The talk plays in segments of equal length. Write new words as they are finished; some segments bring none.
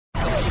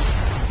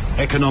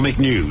Economic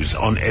news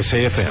on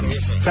SAfm.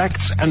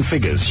 Facts and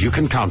figures you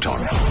can count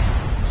on.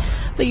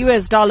 The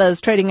US dollar is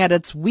trading at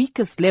its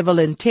weakest level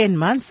in 10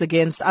 months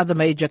against other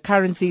major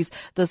currencies.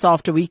 This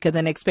after weaker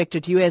than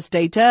expected US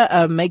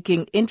data,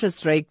 making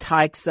interest rate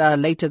hikes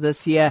later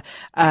this year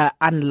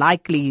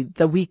unlikely.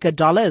 The weaker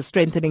dollar is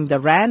strengthening the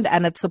rand,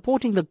 and it's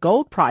supporting the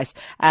gold price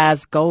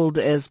as gold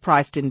is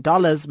priced in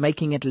dollars,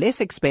 making it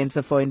less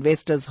expensive for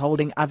investors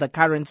holding other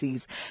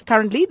currencies.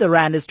 Currently, the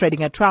rand is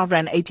trading at 12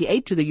 Rand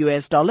 88 to the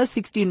US dollar,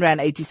 16 Rand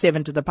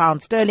 87 to the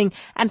pound sterling,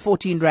 and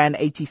 14 Rand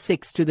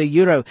 86 to the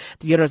euro.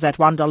 The euro is at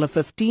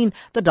 $1.15.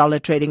 The dollar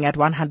trading at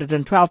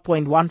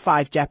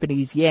 112.15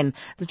 Japanese yen.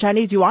 The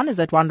Chinese yuan is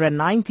at 1 Rand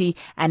 90,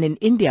 and in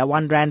India,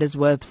 1 Rand is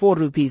worth 4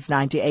 rupees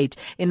 98.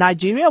 In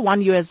Nigeria,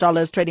 1 US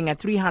dollar is trading at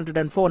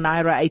 304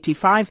 Naira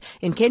 85.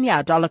 In Kenya,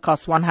 a dollar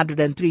costs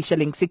 103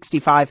 shillings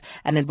 65,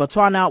 and in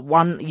Botswana,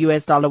 1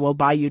 US dollar will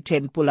buy you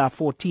 10 pula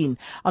 14.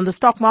 On the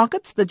stock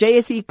markets, the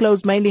JSE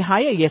closed mainly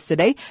higher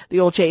yesterday. The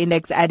all-share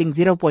index adding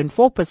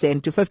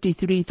 0.4% to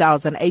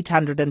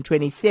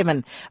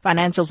 53,827.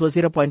 Financials were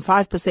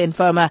 0.5%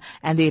 firmer,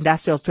 and the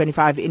Industrials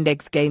 25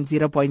 index gained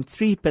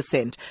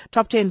 0.3%.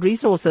 Top 10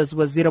 resources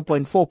was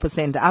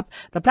 0.4% up.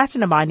 The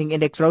Platinum Mining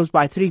Index rose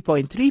by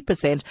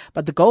 3.3%,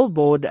 but the Gold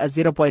Board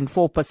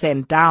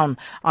 0.4% down.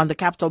 On the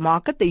capital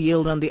market, the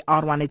yield on the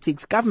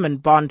R186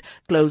 government bond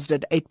closed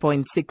at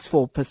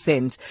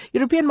 8.64%.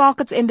 European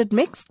markets ended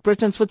mixed.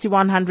 Britain's FTSE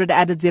 100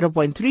 added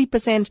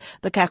 0.3%,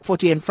 the CAC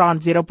 40 in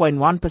France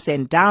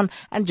 0.1% down,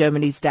 and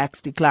Germany's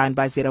DAX declined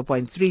by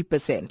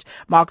 0.3%.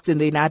 Markets in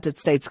the United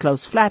States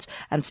closed flat,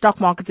 and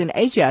stock markets in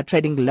Asia are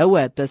trading lower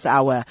at this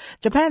hour.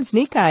 Japan's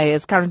Nikkei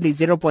is currently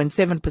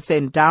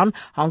 0.7% down.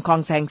 Hong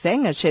Kong's Hang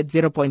Seng has shed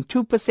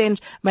 0.2%.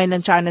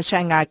 Mainland China's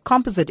Shanghai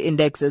Composite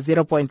Index is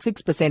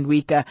 0.6%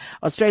 weaker.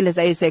 Australia's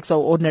ASX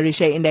or Ordinary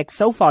Share Index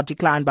so far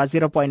declined by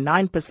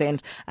 0.9%,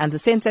 and the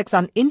Sensex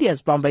on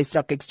India's Bombay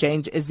Stock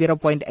Exchange is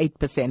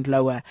 0.8%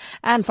 lower.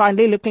 And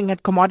finally, looking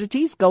at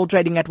commodities, gold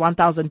trading at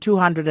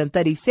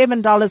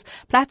 $1,237,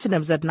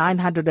 platinum's at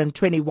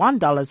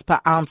 $921 per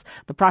ounce.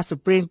 The price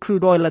of Brent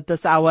crude oil at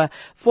this hour,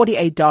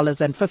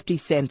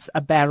 $48.50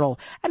 a barrel.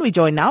 And we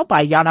join now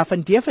by Jana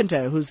van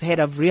Deventer, who's head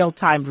of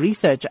real-time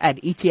research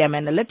at ETM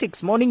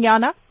Analytics. Morning,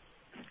 Jana.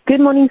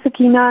 Good morning,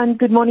 Sakina, and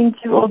good morning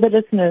to all the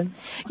listeners.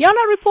 Jana,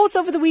 reports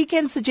over the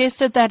weekend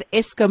suggested that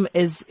Eskom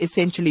is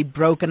essentially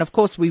broke, and of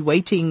course we're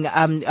waiting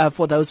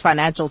for those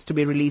financials to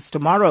be released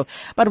tomorrow.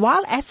 But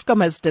while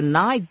Eskom has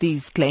denied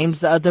these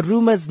claims, the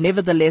rumours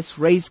nevertheless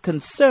raise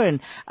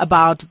concern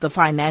about the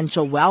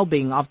financial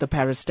well-being of the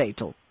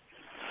parastatal.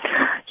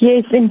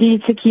 Yes,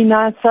 indeed,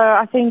 Sakina. So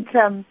I think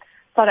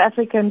South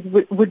Africans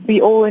would be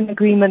all in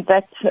agreement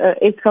that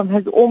Eskom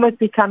has almost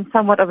become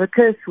somewhat of a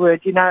curse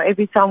word. You know,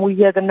 every time we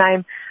hear the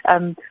name,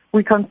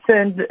 we're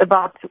concerned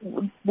about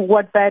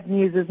what bad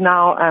news is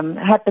now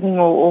happening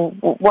or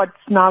what's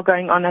now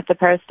going on at the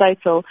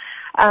parastatal.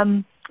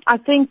 I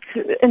think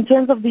in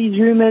terms of these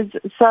rumours,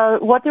 so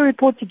what the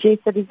report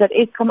suggested is that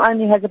Eskom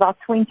only has about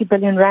 20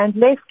 billion rand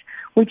left,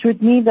 which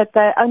would mean that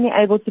they're only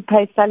able to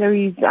pay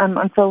salaries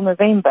until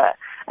November.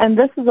 And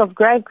this is of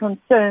grave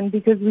concern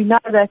because we know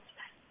that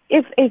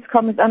if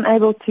Eskom is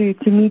unable to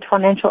meet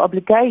financial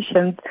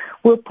obligations,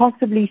 we'll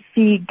possibly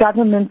see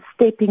government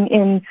stepping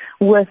in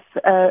with,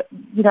 a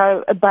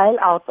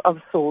bailout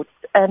of sorts.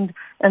 And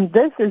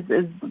this is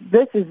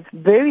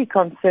very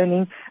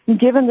concerning,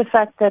 given the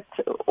fact that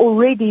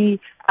already,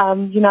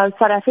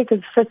 South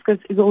Africa's fiscus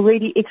is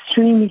already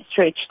extremely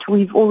stretched.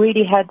 We've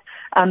already had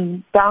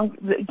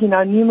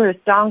numerous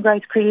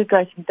downgrades, credit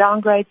rating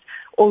downgrades.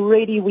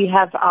 Already we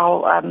have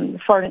our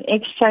foreign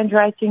exchange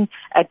rating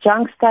at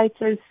junk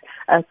status.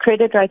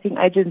 Credit rating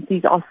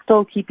agencies are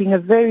still keeping a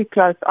very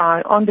close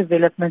eye on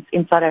developments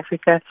in South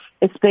Africa,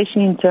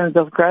 especially in terms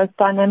of growth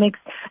dynamics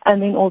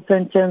and then also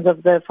in terms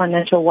of the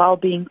financial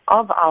well-being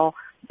of our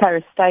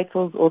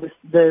parastatals or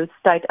the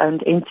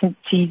state-owned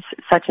entities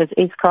such as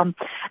Eskom.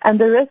 And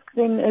the risk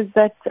then is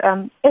that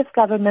if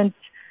government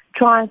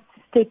tries to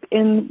step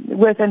in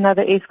with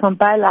another Eskom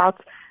bailout,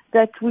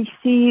 that we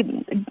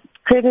see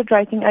credit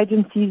rating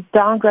agencies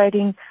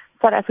downgrading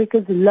South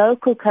Africa's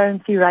local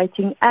currency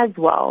rating as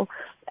well.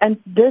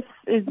 And this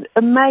is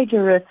a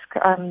major risk,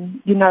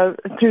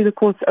 through the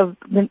course of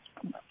the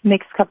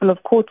next couple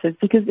of quarters,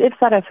 because if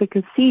South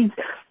Africa sees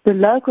the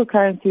local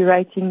currency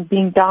rating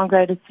being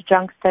downgraded to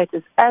junk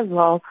status as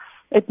well,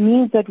 it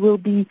means that we'll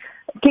be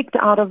kicked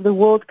out of the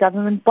World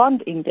Government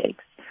Bond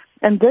Index.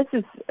 And this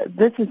is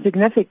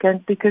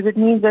significant because it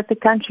means that the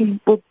country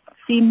will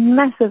see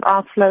massive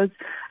outflows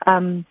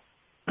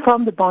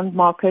from the bond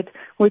market,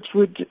 which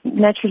would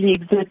naturally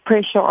exert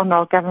pressure on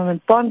our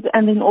government bonds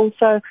and then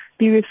also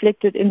be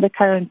reflected in the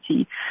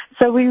currency.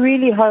 So we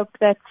really hope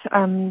that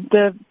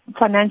the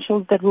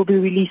financials that will be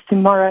released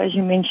tomorrow, as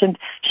you mentioned,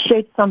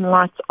 shed some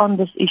light on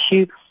this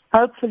issue.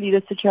 Hopefully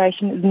the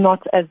situation is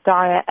not as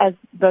dire as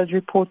those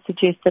reports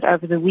suggested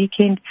over the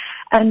weekend.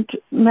 And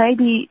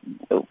maybe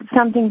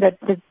something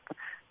that's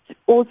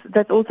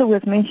also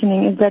worth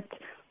mentioning is that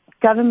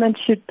government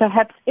should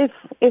perhaps, if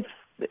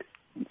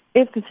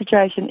if the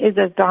situation is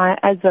as dire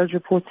as those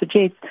reports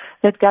suggest,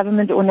 that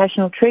government or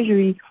national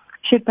treasury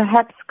should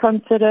perhaps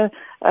consider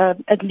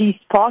at least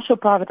partial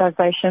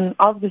privatization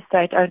of the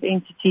state-owned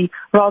entity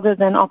rather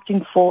than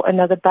opting for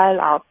another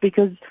bailout,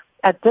 because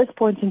at this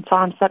point in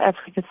time, South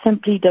Africa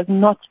simply does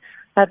not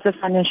have the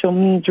financial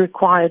means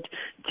required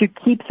to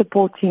keep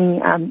supporting,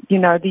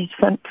 these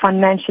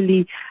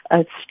financially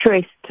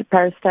stressed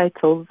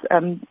parastatals,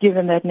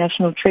 given that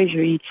national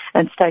treasury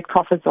and state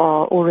coffers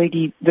are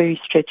already very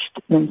stretched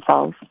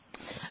themselves.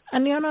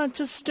 And Jana,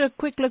 just a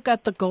quick look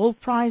at the gold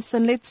price,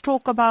 and let's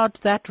talk about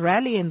that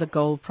rally in the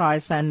gold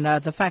price and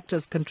the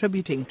factors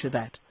contributing to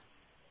that.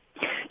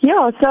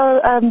 Yeah, so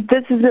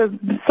this is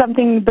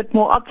something a bit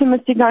more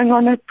optimistic going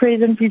on at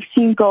present. We've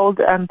seen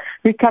gold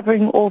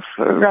recovering off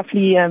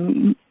roughly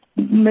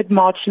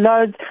mid-March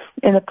lows.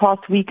 In the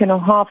past week and a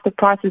half, the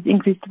price has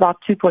increased about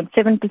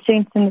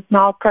 2.7% and is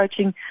now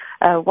approaching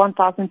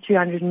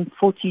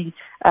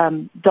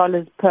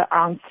 $1,240 per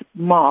ounce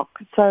mark.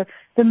 So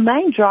the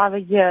main driver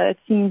here, it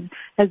seems,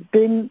 has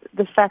been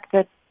the fact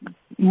that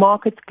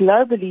markets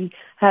globally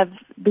have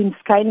been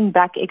scaling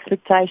back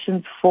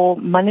expectations for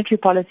monetary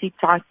policy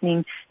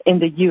tightening in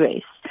the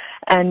U.S.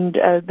 And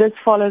this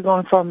follows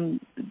on from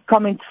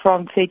comments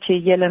from Fed Chair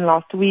Yellen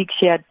last week.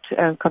 She had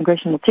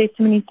congressional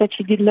testimonies that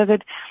she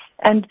delivered.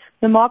 And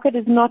the market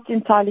is not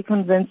entirely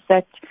convinced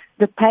that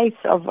the pace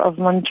of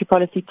monetary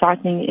policy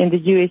tightening in the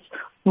U.S.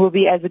 will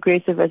be as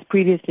aggressive as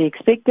previously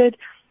expected.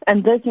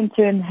 And this, in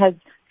turn, has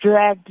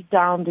dragged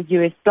down the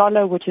U.S.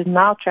 dollar, which is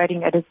now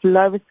trading at its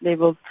lowest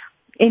levels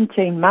in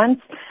 10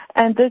 months,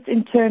 and this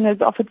in turn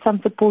has offered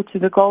some support to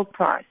the gold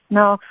price.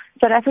 Now,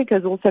 South Africa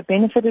has also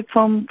benefited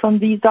from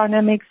these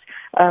dynamics.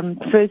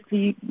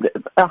 Firstly,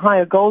 a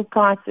higher gold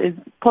price is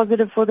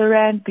positive for the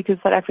rand because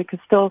South Africa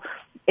still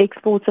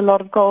exports a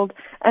lot of gold,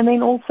 and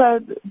then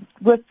also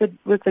with the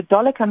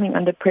dollar coming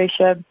under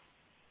pressure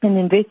and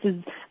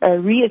investors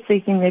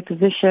reassessing their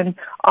position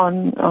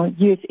on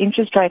U.S.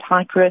 interest rate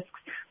hike risks,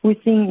 we're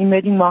seeing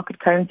emerging market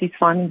currencies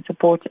finding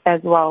support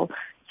as well.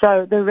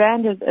 So the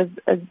rand has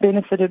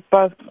benefited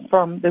both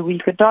from the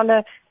weaker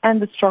dollar and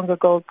the stronger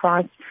gold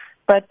price,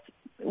 but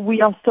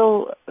we are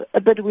still a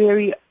bit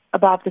wary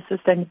about the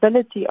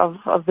sustainability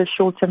of the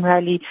short-term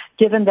rally,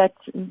 given that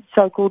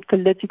so-called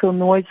political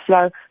noise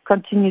flow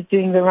continues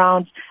doing the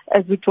rounds.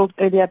 As we talked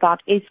earlier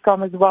about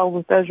SAfm as well,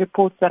 with those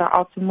reports that are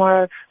out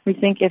tomorrow, we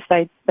think if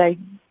they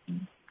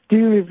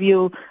do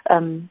reveal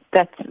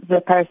that the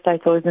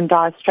parastatal is in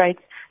dire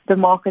straits, the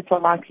markets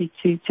are likely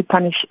to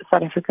punish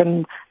South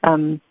African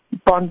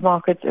bond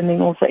markets and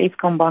then also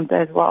SAfm bonds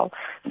as well.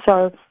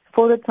 So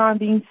for the time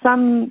being,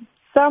 some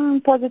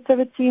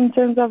positivity in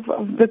terms of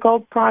the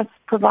gold price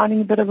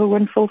providing a bit of a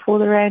windfall for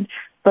the rand,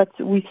 but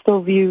we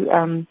still view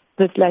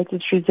this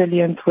latest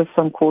resilience with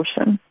some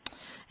caution.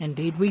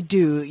 Indeed we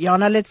do.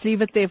 Jana, let's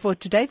leave it there for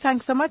today.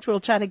 Thanks so much. We'll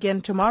chat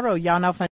again tomorrow. Jana van